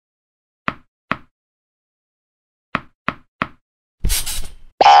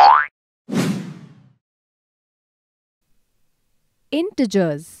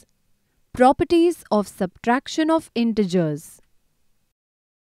Integers. Properties of subtraction of integers.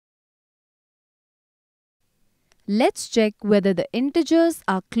 Let's check whether the integers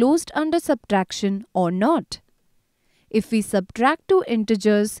are closed under subtraction or not. If we subtract two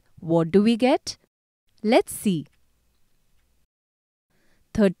integers, what do we get? Let's see.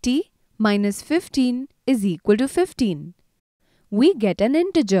 30 minus 15 is equal to 15. We get an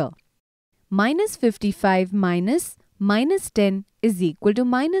integer. Minus 55 minus 10 is equal to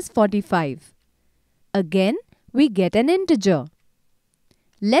minus 45. Again, we get an integer.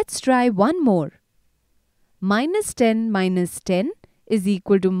 Let's try one more. Minus 10 minus 10 is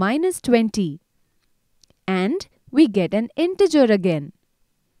equal to minus 20. And we get an integer again.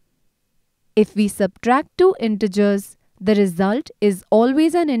 If we subtract two integers, the result is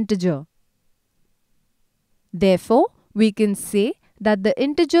always an integer. Therefore, we can say that the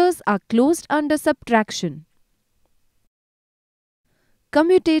integers are closed under subtraction.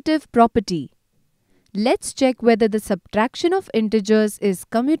 Commutative property. Let's check whether the subtraction of integers is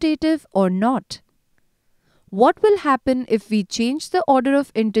commutative or not. What will happen if we change the order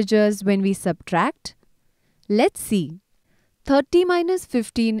of integers when we subtract? Let's see. 30 minus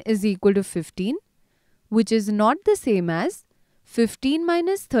 15 is equal to 15, which is not the same as 15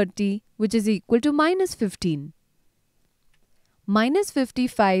 minus 30, which is equal to minus 15. Minus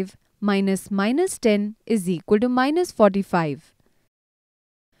 55 minus 10 is equal to minus 45,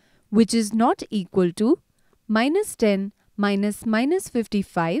 which is not equal to minus 10 minus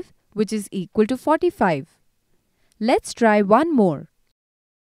 55, which is equal to 45. Let's try one more.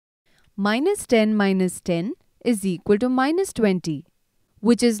 Minus 10 minus 10 is equal to minus 20,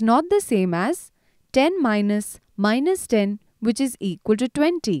 which is not the same as 10 minus 10, which is equal to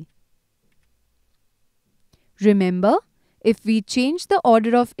 20. Remember, if we change the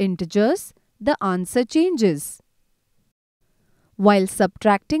order of integers, the answer changes. While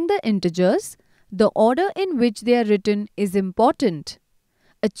subtracting the integers, the order in which they are written is important.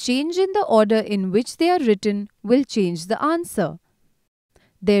 A change in the order in which they are written will change the answer.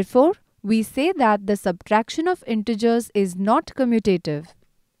 Therefore, we say that the subtraction of integers is not commutative.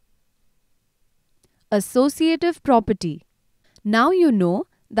 Associative property. Now you know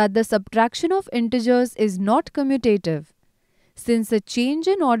that the subtraction of integers is not commutative. Since a change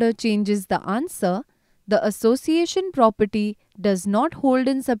in order changes the answer, the association property does not hold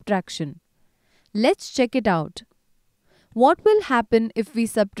in subtraction. Let's check it out. What will happen if we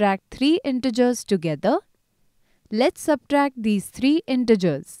subtract three integers together? Let's subtract these three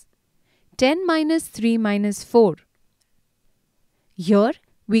integers. 10 minus 3 minus 4. Here,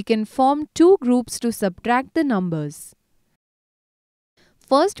 we can form two groups to subtract the numbers.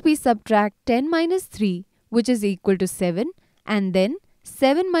 First, we subtract 10 minus 3, which is equal to 7, and then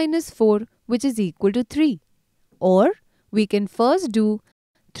 7 minus 4, which is equal to 3. Or, we can first do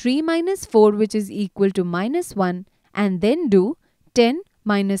 3 minus 4, which is equal to minus 1, and then do 10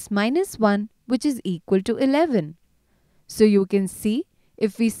 minus 1, which is equal to 11. So, you can see,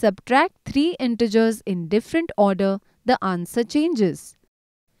 if we subtract three integers in different order, the answer changes.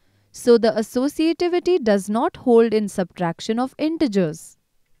 So, the associativity does not hold in subtraction of integers.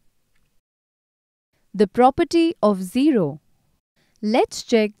 The property of 0. Let's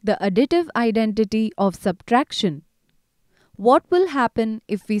check the additive identity of subtraction. What will happen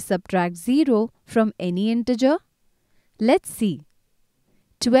if we subtract 0 from any integer? Let's see.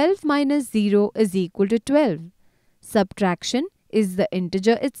 12 minus 0 is equal to 12. Subtraction is the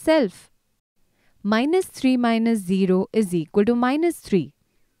integer itself. Minus 3 minus 0 is equal to minus 3.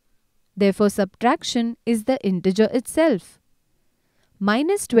 Therefore, subtraction is the integer itself.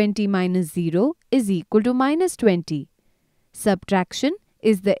 Minus 20 minus 0 is equal to minus 20. Subtraction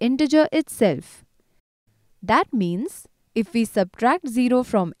is the integer itself. That means, if we subtract 0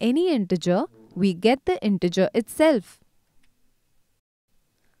 from any integer, we get the integer itself.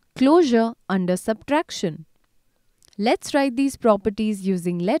 Closure under subtraction. Let's write these properties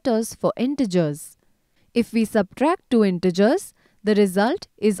using letters for integers. If we subtract two integers, the result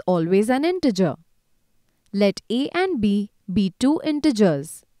is always an integer. Let a and b be two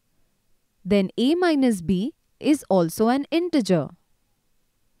integers. Then a minus b is also an integer.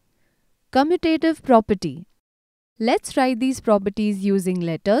 Commutative property. Let's write these properties using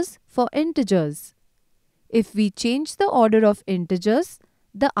letters for integers. If we change the order of integers,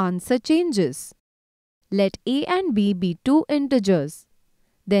 the answer changes. Let a and b be two integers.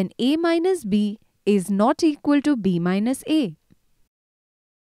 Then a minus b is not equal to b minus a.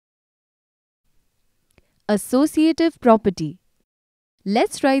 Associative property.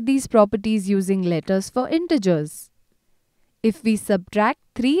 Let's write these properties using letters for integers. If we subtract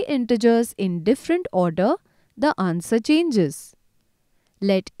three integers in different order, the answer changes.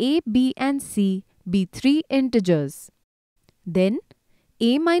 Let a, b and c be three integers. Then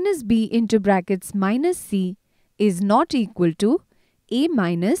a minus b into brackets minus c is not equal to a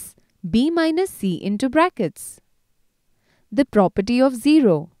minus b minus c into brackets. The property of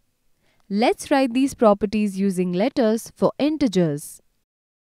 0. Let's write these properties using letters for integers.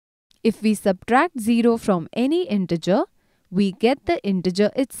 If we subtract 0 from any integer, we get the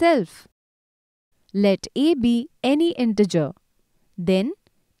integer itself. Let a be any integer. Then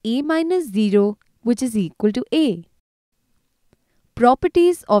a minus 0, which is equal to a.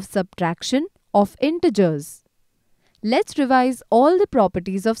 Properties of subtraction of integers. Let's revise all the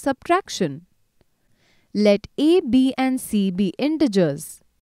properties of subtraction. Let a, b and c be integers.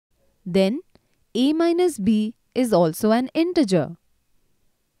 Then a minus b is also an integer.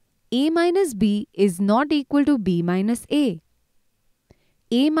 A minus b is not equal to b minus a.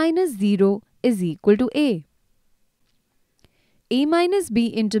 A minus 0 is equal to a. A minus b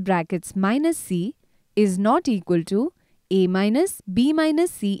into brackets minus c is not equal to a minus b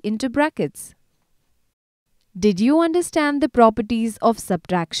minus c into brackets. Did you understand the properties of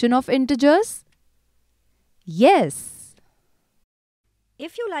subtraction of integers? Yes.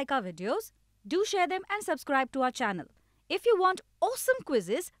 If you like our videos, do share them and subscribe to our channel. If you want awesome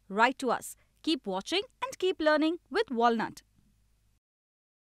quizzes, write to us. Keep watching and keep learning with Walnut.